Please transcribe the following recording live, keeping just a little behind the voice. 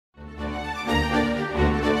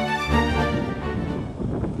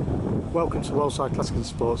Welcome to Worldside Classic and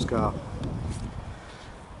Sports Car.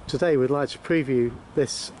 Today we'd like to preview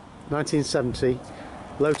this 1970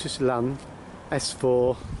 Lotus Elan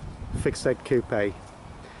S4 fixed head coupe.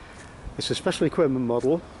 It's a special equipment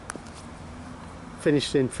model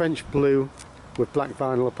finished in French blue with black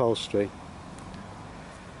vinyl upholstery.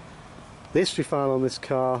 The history file on this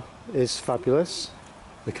car is fabulous.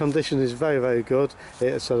 The condition is very good.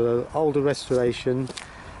 It's an older restoration,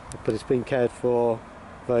 but it's been cared for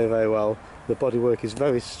very well. The bodywork is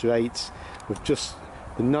very straight with just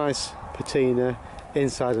the nice patina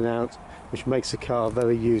inside and out, which makes the car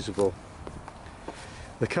very usable.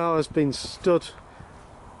 The car has been stood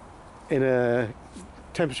in a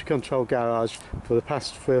temperature control garage for the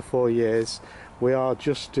past 3 or 4 years. We are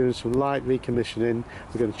just doing some light recommissioning.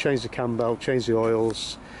 We're going to change the cam belt, change the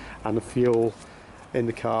oils and the fuel in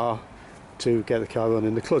the car to get the car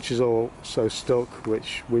running. The clutch is also stuck,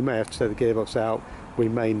 which we may have to take the gearbox out, we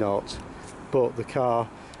may not, but the car,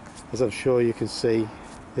 as I'm sure you can see,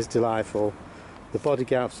 is delightful. The body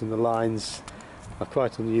gaps and the lines are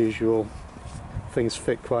quite unusual. Things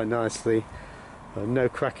fit quite nicely. No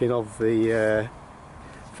cracking of the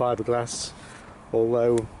fiberglass,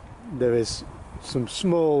 although there is some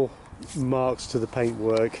small marks to the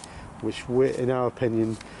paintwork, which in our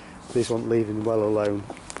opinion these want leaving well alone.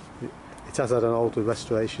 It has had an older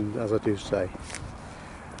restoration, as I do say.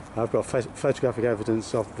 I've got photographic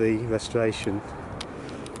evidence of the restoration.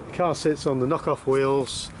 The car sits on the knockoff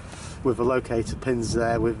wheels with the locator pins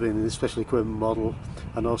there within the special equipment model,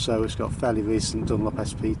 and also it's got fairly recent Dunlop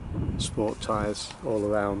SP Sport tyres all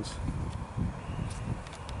around.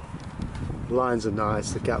 The lines are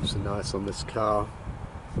nice, the gaps are nice on this car,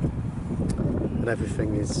 and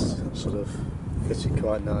everything is sort of fitting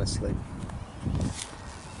quite nicely.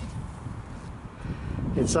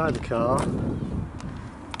 Inside the car,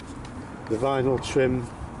 the vinyl trim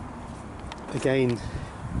again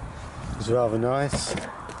is rather nice. The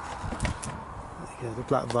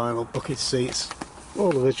black vinyl bucket seats,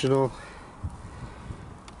 all original,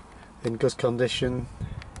 in good condition,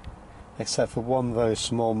 except for one very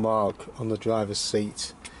small mark on the driver's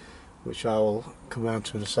seat, which I will come round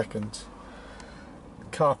to in a second. The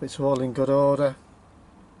carpets are all in good order,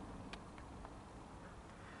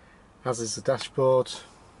 as is the dashboard,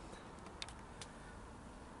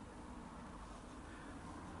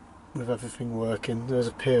 with everything working. There's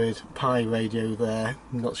a period Pi radio there.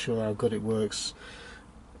 I'm not sure how good it works,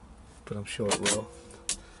 but I'm sure it will.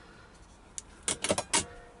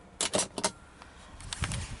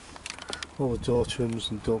 All the door trims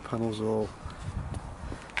and door panels are all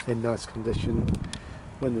in nice condition.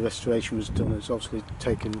 When the restoration was done, it's obviously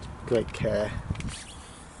taken great care.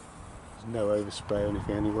 There's no overspray or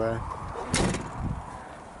anything anywhere.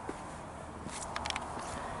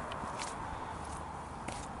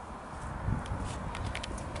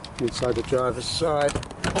 Inside the driver's side,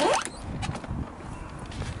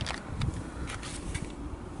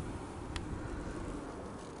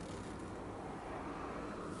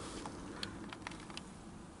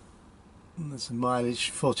 and there's the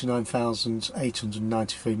mileage,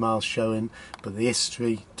 49,893 miles showing, but the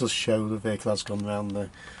history does show the vehicle has gone round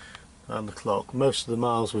the clock. Most of the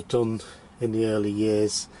miles were done in the early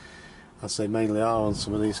years, as they mainly are on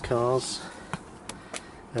some of these cars.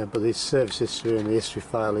 But the service history and the history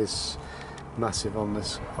file is massive on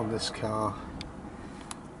this car.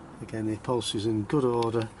 Again, the upholstery is in good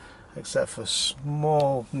order, except for a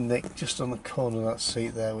small nick just on the corner of that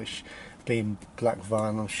seat there, which, being black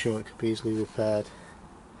vinyl, I'm sure it could be easily repaired.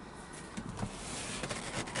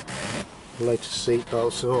 The Lotus seat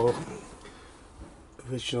belts are all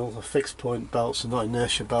original, the fixed point belts are not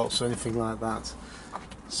inertia belts or anything like that.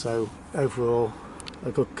 So overall,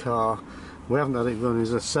 a good car. We haven't had it run,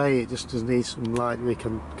 as I say, it just does need some light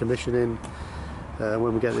recommissioning.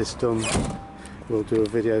 When we get this done, we'll do a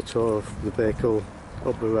video tour of the vehicle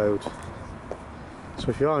up the road. So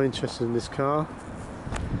if you are interested in this car,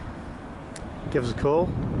 give us a call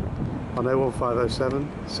on 01507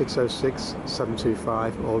 606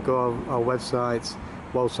 725, or go on our website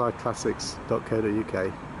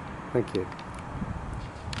worldsideclassics.co.uk. Thank you.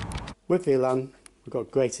 With the Elan, we've got a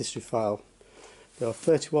great history file. There are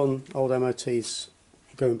 31 old MOTs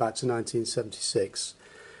going back to 1976,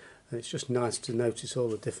 and it's just nice to notice all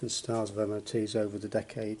the different styles of MOTs over the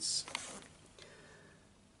decades.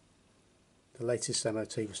 The latest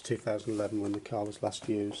MOT was 2011 when the car was last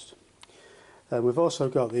used. We've also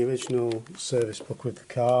got the original service book with the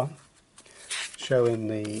car, showing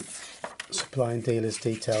the supply and dealer's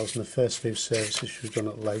details and the first few services we've done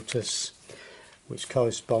at Lotus, which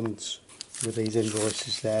corresponds with these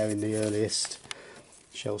invoices there in the earliest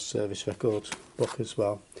Shell service record book as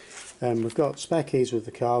well. We've got spare keys with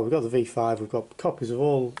the car, we've got the V5, we've got copies of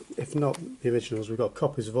all, if not the originals, we've got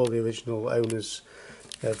copies of all the original owners'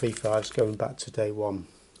 V5s going back to day one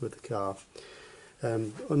with the car.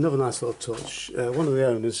 Another nice little touch, one of the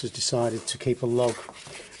owners has decided to keep a log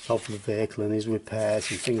of the vehicle and his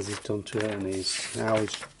repairs and things he's done to it, and how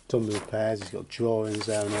he's done the repairs. He's got drawings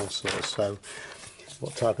there and all sorts, so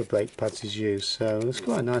what type of brake pads he's used. So there's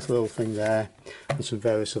quite a nice little thing there, and some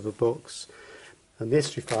various other books. And the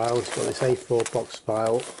history file has got this A4 box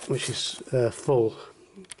file which is full.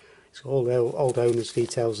 It's got all the old owners'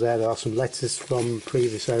 details there. There are some letters from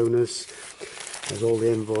previous owners. There's all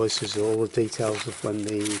the invoices, all the details of when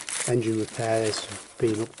the engine repairs have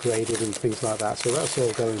been upgraded and things like that. So that's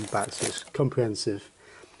all going back, so it's comprehensive.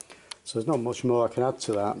 So there's not much more I can add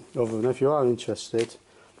to that, other than if you are interested,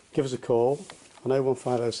 give us a call on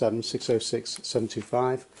 01507 606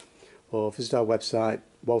 725 or visit our website,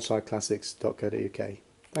 wallsideclassics.co.uk.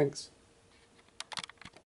 Thanks.